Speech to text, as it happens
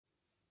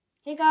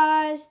Hey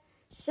guys,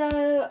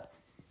 so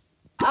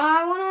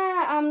I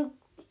wanna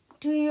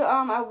do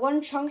a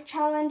one chunk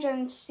challenge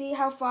and see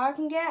how far I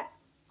can get.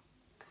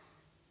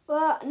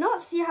 Well,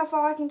 not see how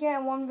far I can get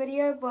in one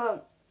video,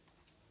 but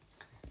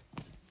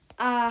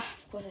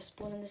of course I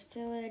spawned in this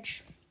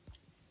village.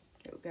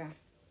 Here we go.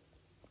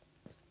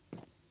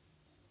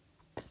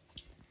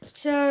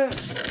 So,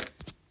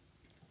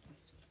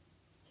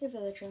 hey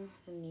villager, I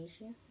don't need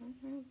you right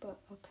now, but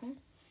okay.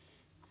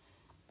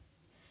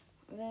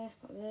 Got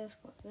this,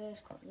 got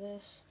this, got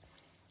this,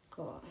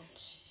 got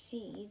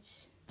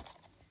seeds.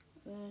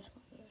 This,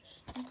 got this.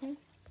 Okay.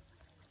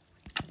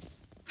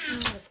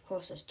 And of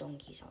course there's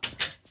donkeys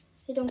outside.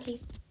 Hey donkey.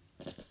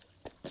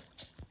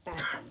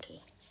 Bad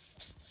donkey.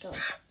 Go.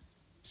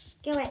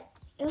 Go it.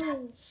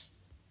 Ooh.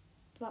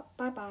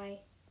 Bye-bye.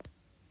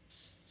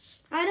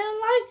 I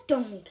don't like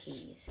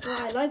donkeys.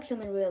 Well, I like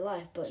them in real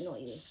life, but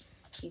not you.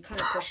 You kind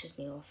of pushes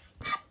me off.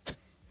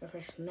 If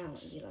I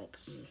mount, you like,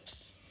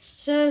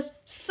 So,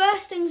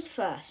 first things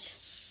first.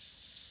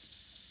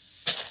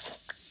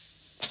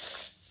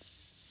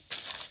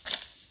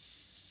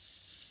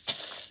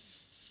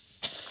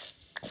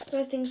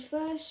 First things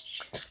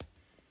first.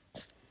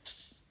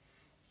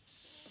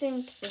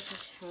 Think this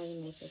is how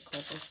you make a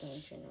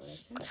cobblestone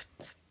generator.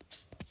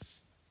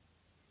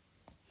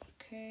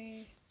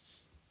 Okay.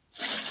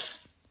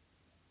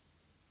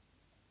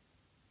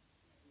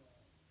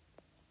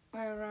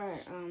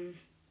 Alright,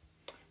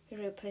 we're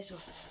gonna place a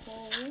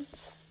hole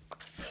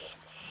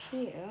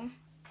here.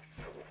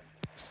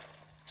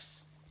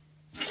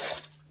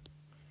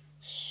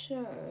 So,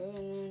 and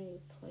then you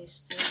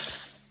place this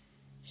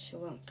so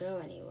it won't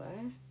go anywhere.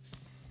 And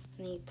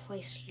then you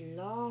place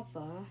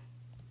lava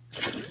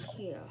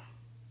here.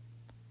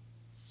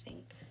 I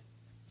think.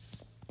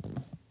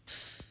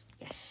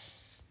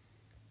 Yes.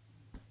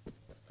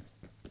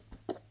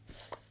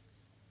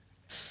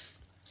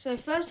 So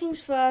first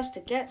things first, to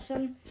get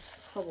some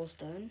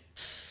cobblestone.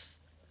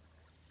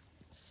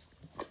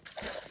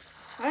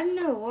 I don't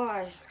know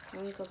why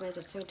I'm gonna make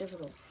it so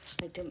difficult,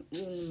 like to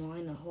even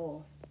mine a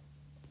hole.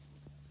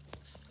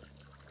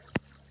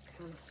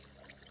 Come,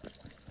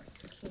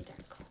 give me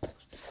that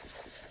cobblestone.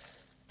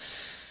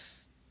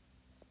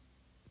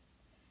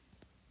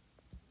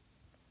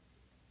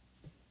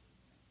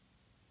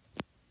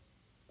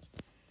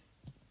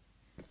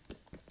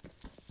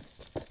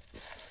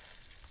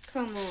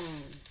 Come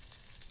on.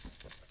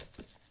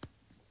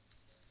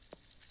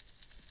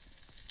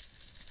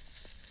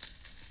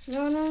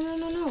 No.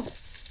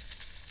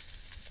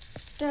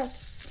 Dad,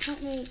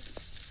 help me.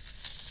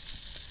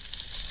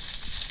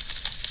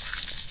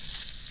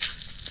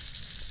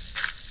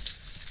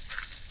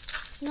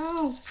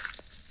 No.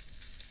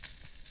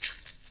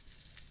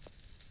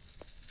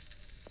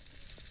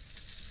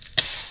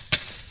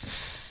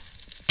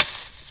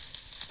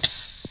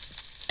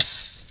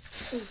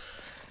 Oof.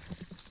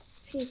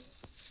 Phew.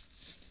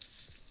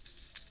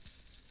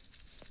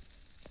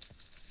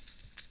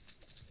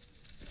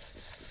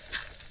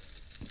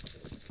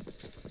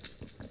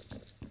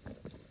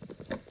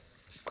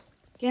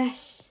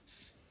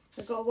 Yes.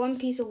 I got one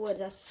piece of wood.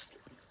 That's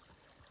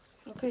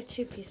okay.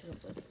 2 pieces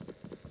of wood.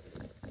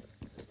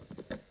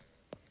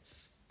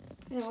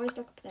 Yeah, why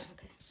stuck up there?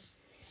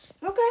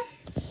 Okay.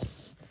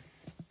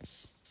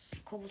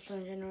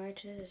 Cobblestone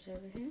generator is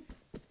over here.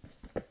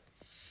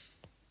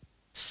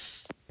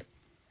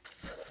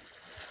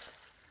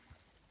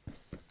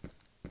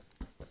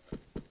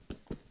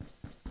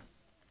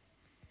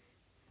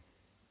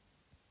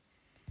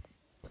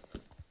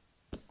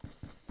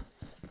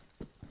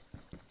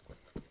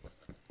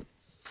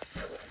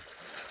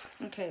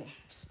 Okay.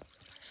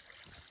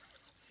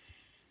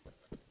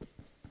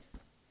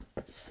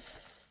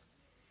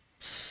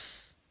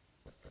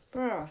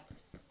 Bruh.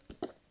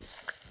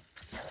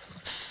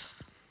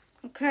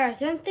 Okay, I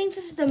don't think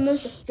this is the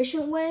most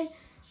efficient way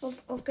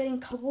of getting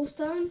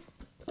cobblestone.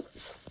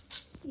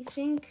 You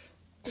think?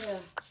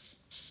 Yeah.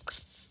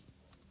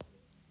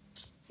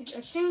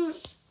 I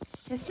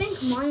think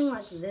mine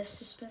like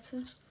this is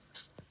better.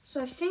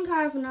 So I think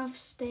I have enough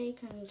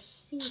steak and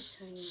seeds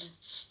I need to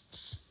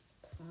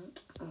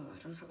plant. Oh, I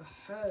don't have a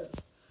hoe.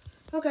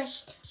 Okay,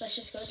 let's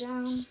just go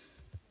down. Let's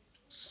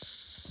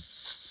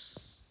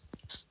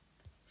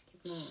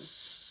keep going.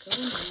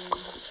 Going down.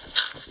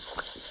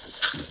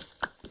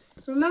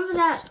 Remember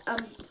that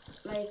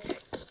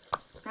like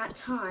that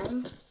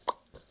time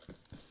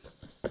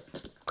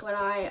when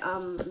I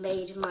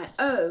made my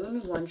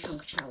own one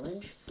chunk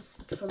challenge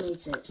for me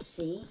to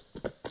see,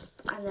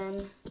 and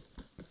then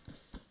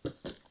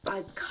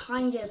I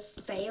kind of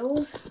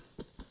failed.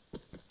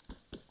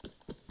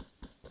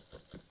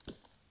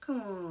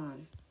 Come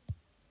on.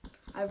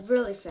 I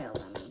really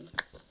failed, I mean.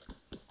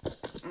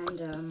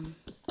 And,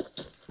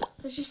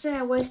 let's just say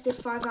I wasted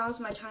 5 hours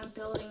of my time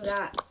building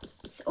that.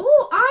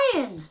 Oh,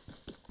 iron!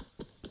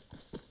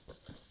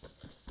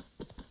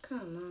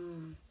 Come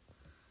on.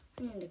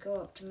 I need to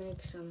go up to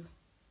make some.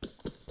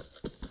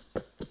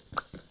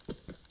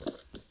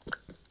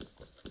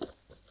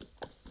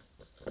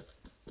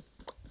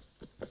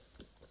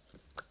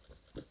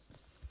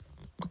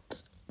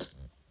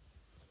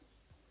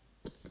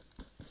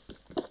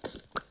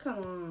 Come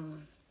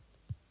on.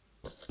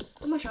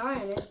 How much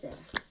iron is there?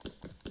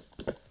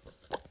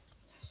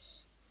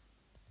 Yes.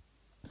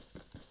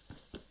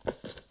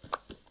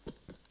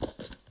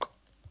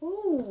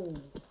 Ooh.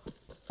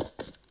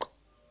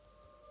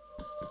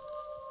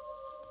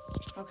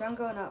 Okay, I'm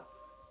going up.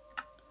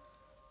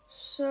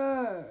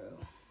 So,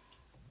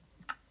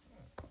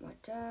 my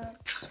dirt.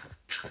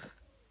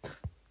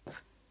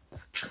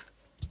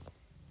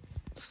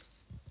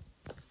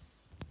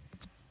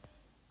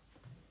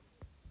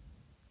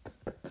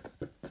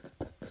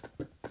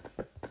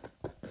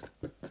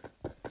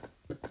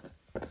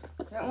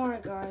 Don't worry,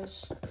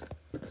 guys.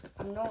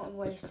 I'm not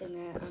wasting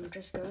it. I'm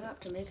just going up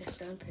to make a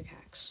stone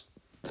pickaxe.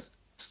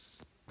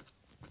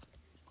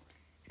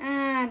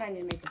 And I need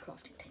to make a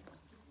crafting table.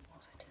 What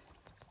else I do?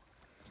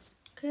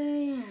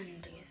 Okay,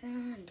 and do that,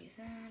 and do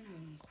that.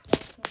 And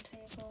crafting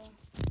table.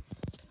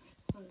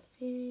 Make one of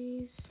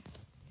these.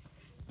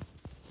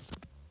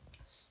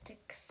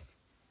 Sticks.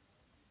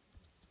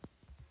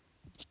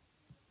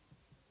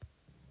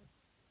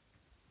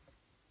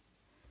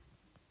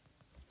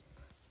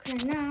 Okay,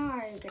 now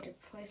I get to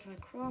place my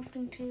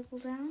crafting table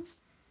down.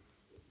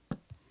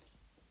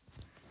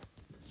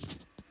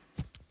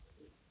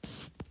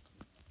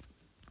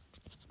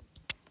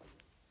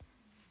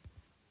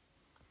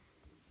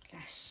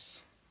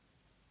 Yes.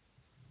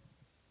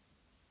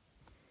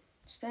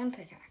 Stone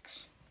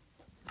pickaxe.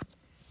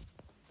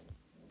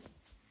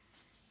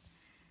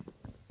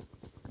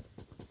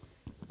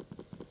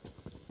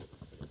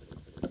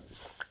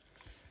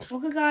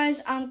 Okay,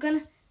 guys,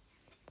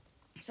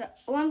 so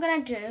all I'm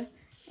gonna do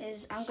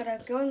is I'm gonna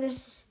go in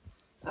this,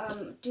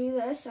 do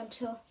this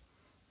until,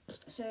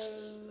 so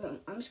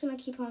I'm just gonna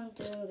keep on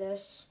doing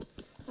this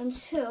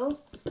until,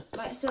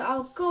 so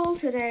our goal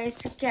today is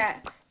to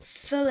get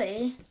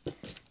fully,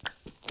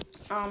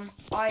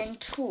 iron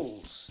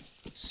tools.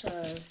 So,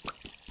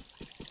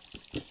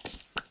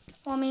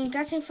 well, I mean,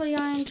 getting fully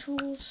iron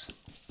tools,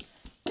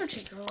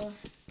 pretty cool.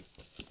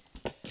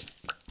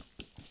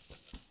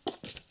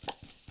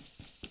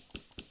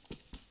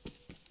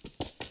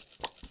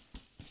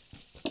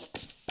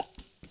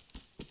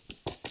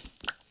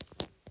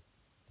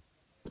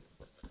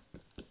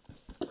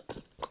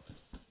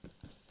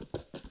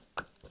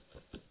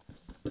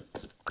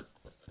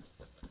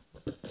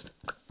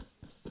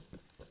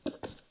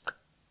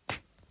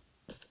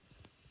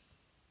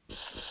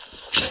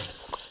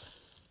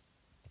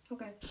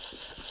 Okay,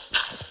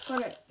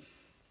 got it.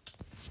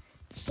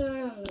 So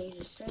I'm going to use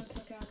a stone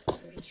pickaxe to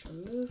just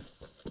remove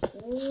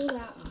all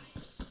that iron.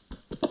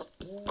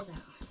 All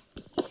that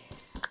iron. Yeah.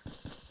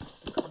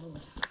 Look at all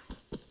that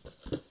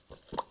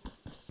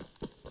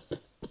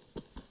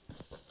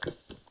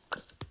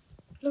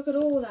iron. Look at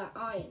all that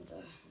iron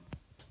though.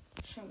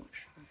 So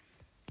much iron.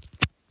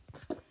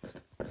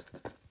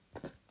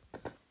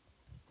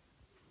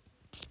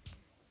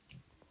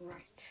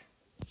 Right.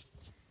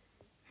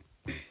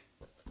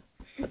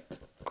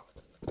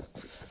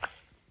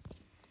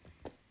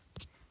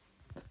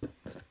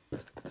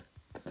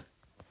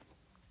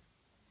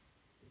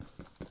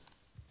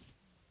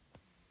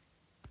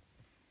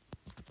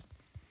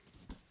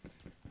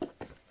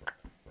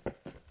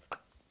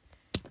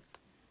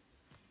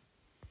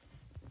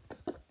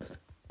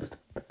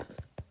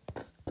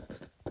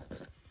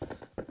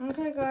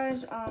 Okay,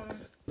 guys,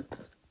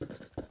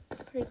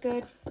 pretty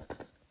good.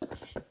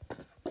 Just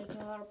making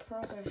a lot of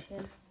progress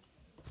here.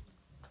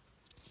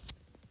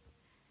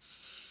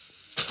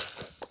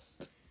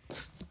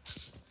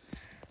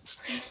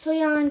 Okay,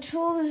 fully iron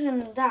tools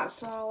isn't that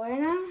far away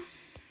now.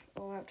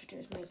 All I have to do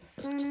is make a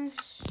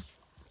furnace.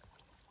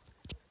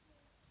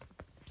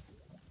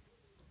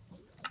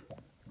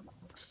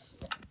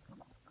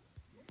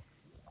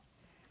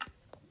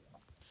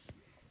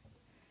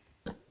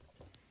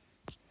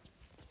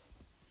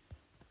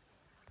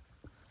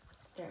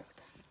 There we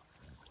go.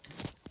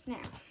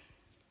 Now,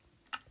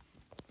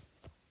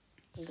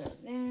 go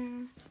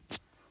there.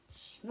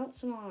 Smelt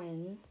some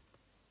iron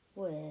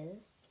with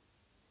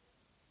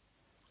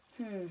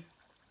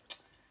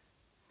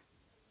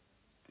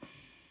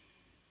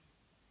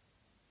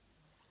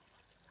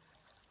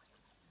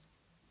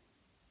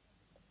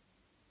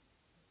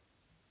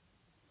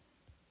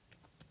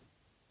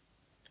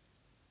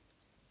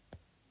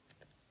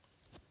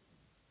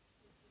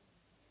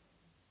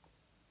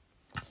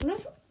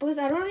because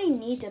I don't really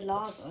need the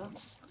lava,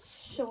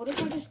 so what if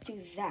I just do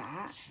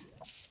that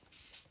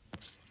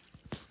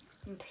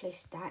and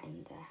place that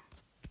in there?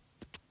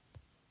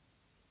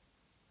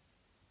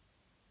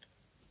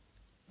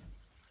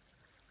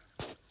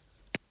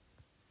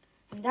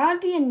 And that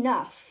would be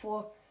enough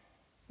for,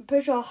 I'm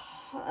pretty sure,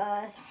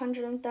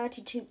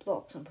 132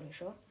 blocks, I'm pretty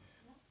sure.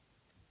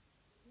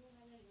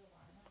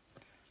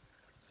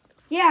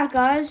 Yeah,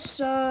 guys,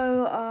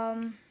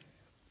 so,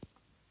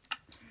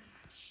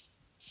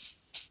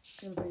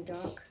 getting pretty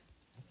dark.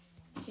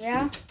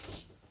 Yeah?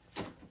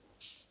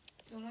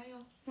 走了又。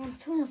I'm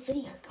filming a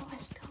video. Go away,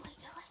 go away,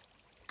 go away.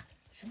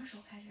 什么时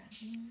候开始？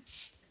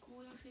姑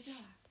姑要睡觉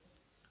了。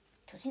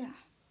走进来。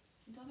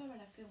你到外边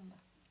来 film 吧。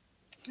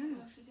姑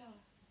姑要睡觉了。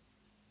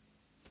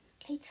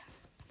Later.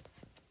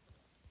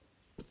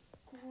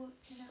 姑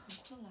现在很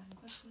困了，你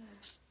快出来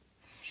吧。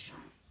上。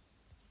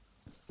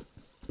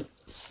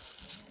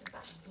把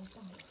耳朵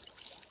放了，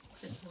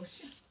枕头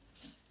上。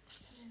他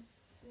在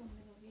film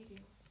那个 video。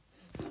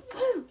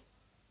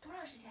多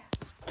长时间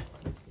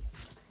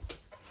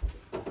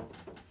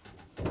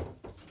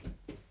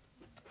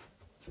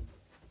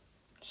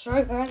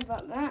？Sorry guys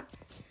about that.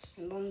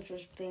 My mom's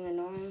just being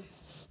annoying.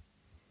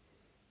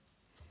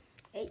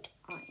 8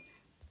 iron.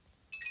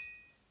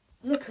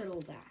 Look at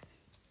all that.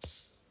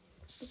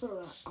 Look at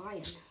all that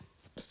iron.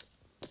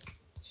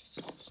 It's just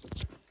so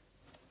stupid.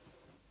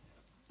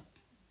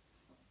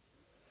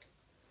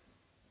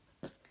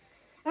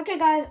 Okay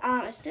guys,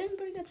 it's doing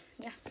pretty good.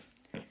 Yeah.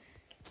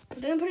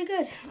 We're doing pretty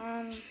good.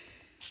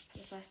 For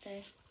the first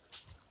day.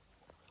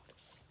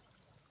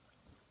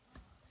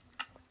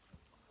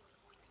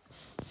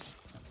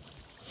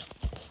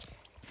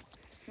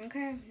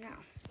 Okay, now.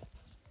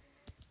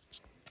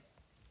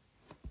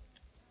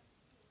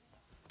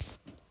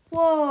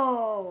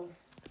 Whoa!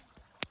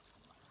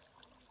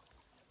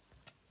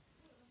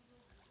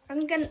 I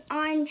can get an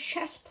iron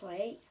chest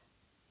plate.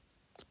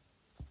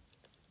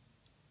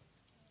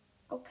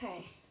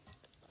 Okay.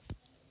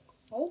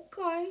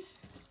 Okay.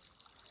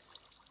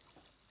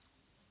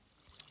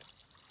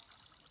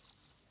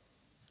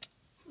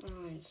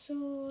 Iron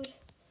sword,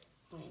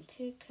 iron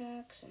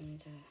pickaxe,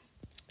 and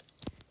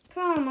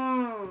come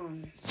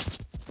on!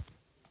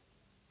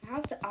 I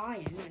have the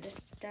iron, I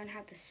just don't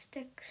have the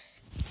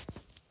sticks.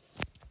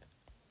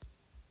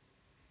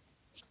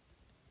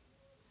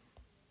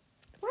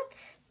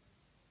 What?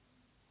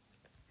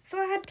 I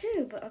thought I had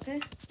two, but okay.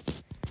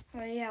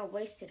 Oh yeah, I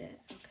wasted it.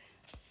 Okay.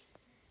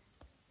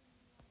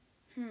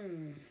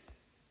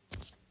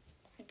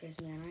 That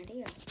gives me an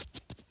idea.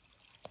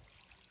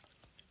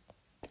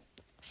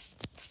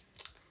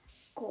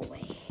 Go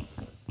away.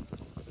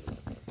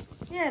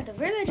 Yeah, the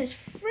village is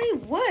free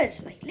wood,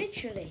 like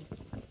literally.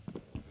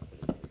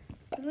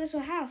 The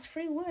little house,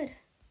 free wood.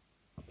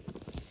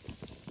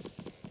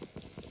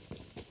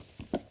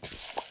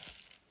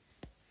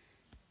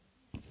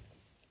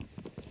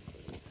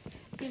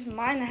 Just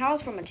mine the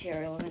house for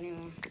materials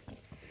anymore.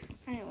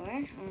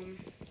 Anyway,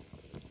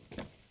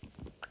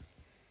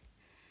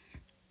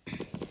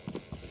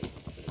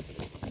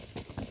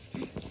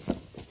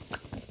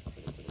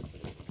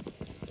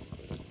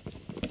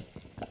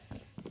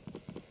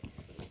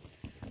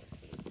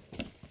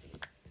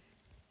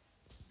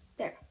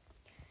 there.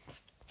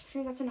 I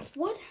think that's enough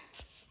wood.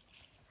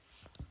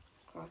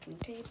 Crafting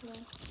table.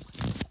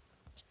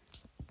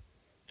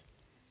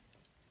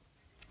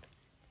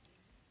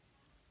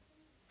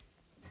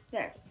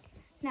 There.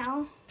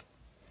 Now,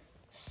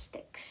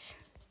 sticks.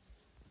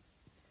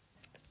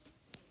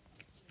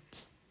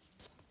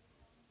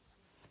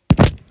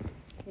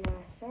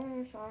 Now,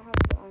 sir, so I have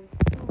to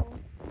uninstall.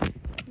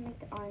 Make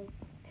the iron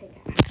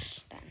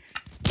pickaxe then.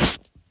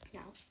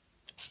 Now,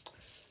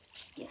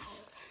 yeah.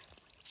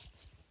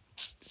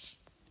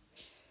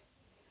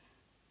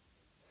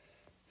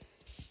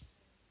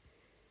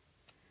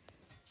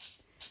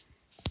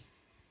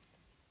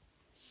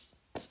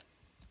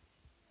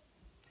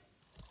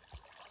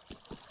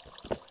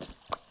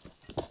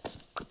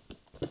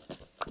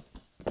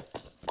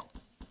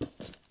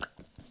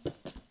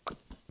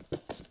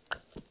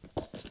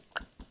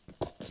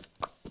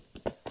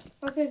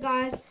 Okay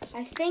guys,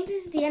 I think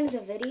this is the end of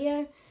the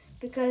video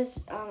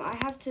because I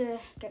have to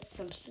get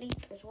some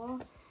sleep as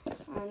well,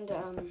 and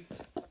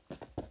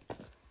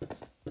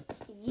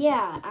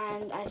yeah,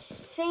 and I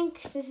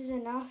think this is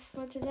enough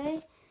for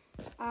today.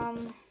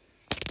 And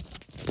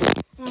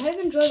I hope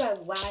you enjoyed my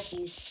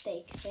Wagyu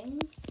steak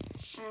thing,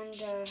 and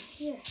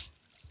yeah,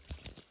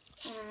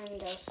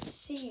 and I'll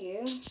see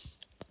you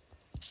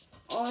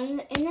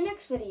in the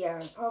next video,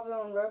 probably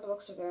on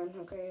Roblox again.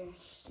 Okay,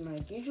 just my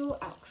usual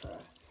outro.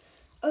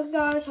 Okay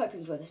guys, hope you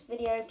enjoyed this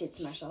video. If you did,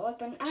 smash that like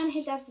button and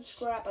hit that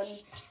subscribe button.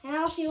 And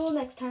I'll see you all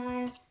next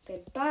time.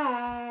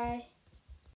 Goodbye.